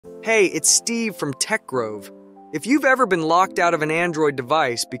Hey, it's Steve from Tech Grove. If you've ever been locked out of an Android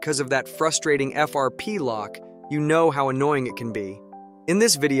device because of that frustrating FRP lock, you know how annoying it can be. In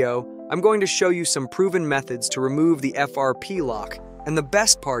this video, I'm going to show you some proven methods to remove the FRP lock, and the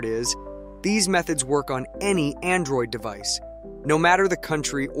best part is, these methods work on any Android device, no matter the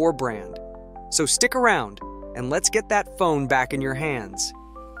country or brand. So stick around, and let's get that phone back in your hands.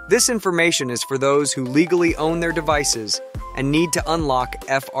 This information is for those who legally own their devices and need to unlock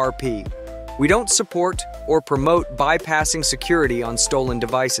FRP. We don't support or promote bypassing security on stolen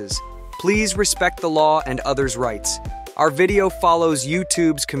devices. Please respect the law and others' rights. Our video follows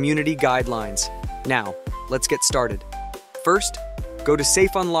YouTube's community guidelines. Now, let's get started. First, go to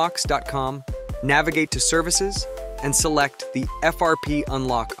safeunlocks.com, navigate to Services, and select the FRP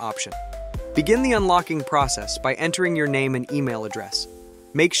Unlock option. Begin the unlocking process by entering your name and email address.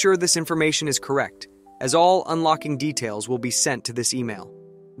 Make sure this information is correct, as all unlocking details will be sent to this email.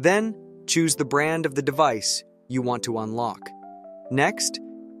 Then, choose the brand of the device you want to unlock. Next,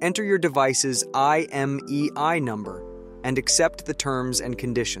 enter your device's IMEI number and accept the terms and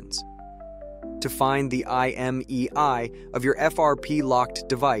conditions. To find the IMEI of your FRP locked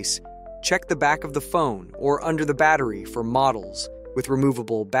device, check the back of the phone or under the battery for models with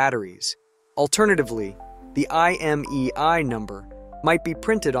removable batteries. Alternatively, the IMEI number might be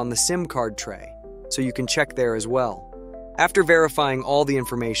printed on the SIM card tray, so you can check there as well. After verifying all the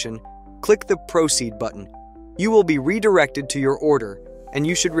information, click the Proceed button. You will be redirected to your order, and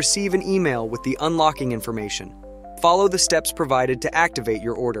you should receive an email with the unlocking information. Follow the steps provided to activate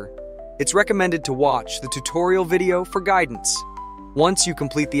your order. It's recommended to watch the tutorial video for guidance. Once you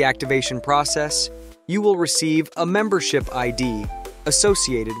complete the activation process, you will receive a membership ID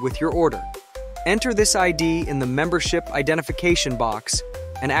associated with your order. Enter this ID in the membership identification box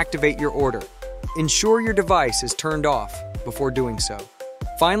and activate your order. Ensure your device is turned off before doing so.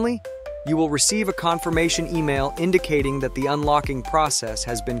 Finally, you will receive a confirmation email indicating that the unlocking process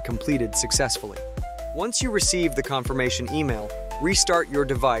has been completed successfully. Once you receive the confirmation email, restart your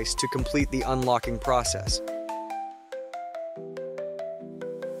device to complete the unlocking process.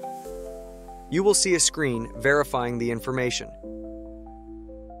 You will see a screen verifying the information.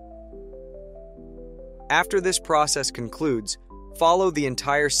 After this process concludes, follow the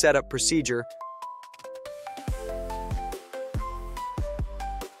entire setup procedure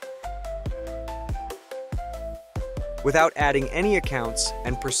without adding any accounts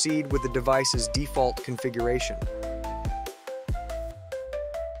and proceed with the device's default configuration.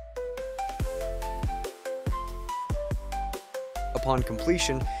 Upon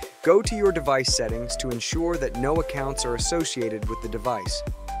completion, go to your device settings to ensure that no accounts are associated with the device.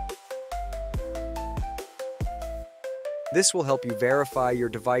 This will help you verify your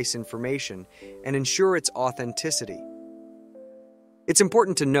device information and ensure its authenticity. It's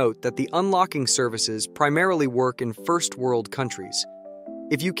important to note that the unlocking services primarily work in first world countries.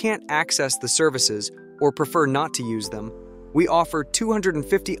 If you can't access the services or prefer not to use them, we offer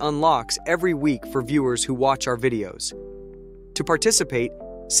 250 unlocks every week for viewers who watch our videos. To participate,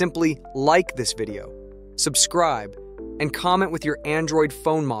 simply like this video, subscribe, and comment with your Android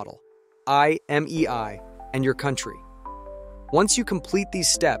phone model, IMEI, and your country. Once you complete these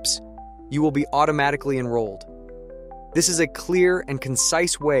steps, you will be automatically enrolled. This is a clear and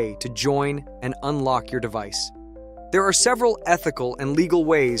concise way to join and unlock your device. There are several ethical and legal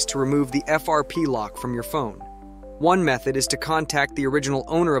ways to remove the FRP lock from your phone. One method is to contact the original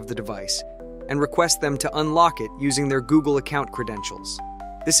owner of the device and request them to unlock it using their Google account credentials.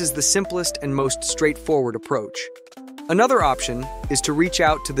 This is the simplest and most straightforward approach. Another option is to reach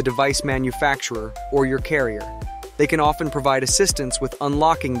out to the device manufacturer or your carrier. They can often provide assistance with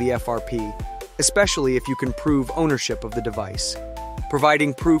unlocking the FRP, especially if you can prove ownership of the device.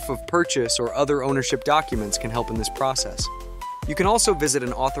 Providing proof of purchase or other ownership documents can help in this process. You can also visit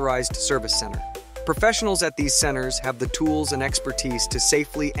an authorized service center. Professionals at these centers have the tools and expertise to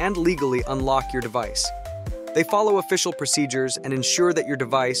safely and legally unlock your device. They follow official procedures and ensure that your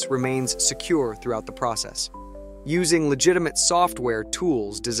device remains secure throughout the process. Using legitimate software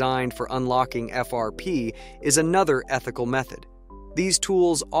tools designed for unlocking FRP is another ethical method. These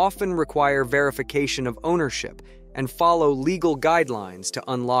tools often require verification of ownership and follow legal guidelines to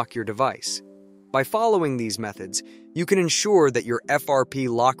unlock your device. By following these methods, you can ensure that your FRP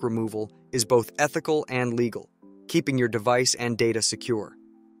lock removal is both ethical and legal, keeping your device and data secure.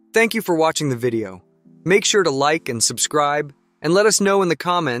 Thank you for watching the video. Make sure to like and subscribe, and let us know in the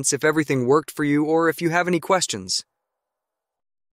comments if everything worked for you or if you have any questions.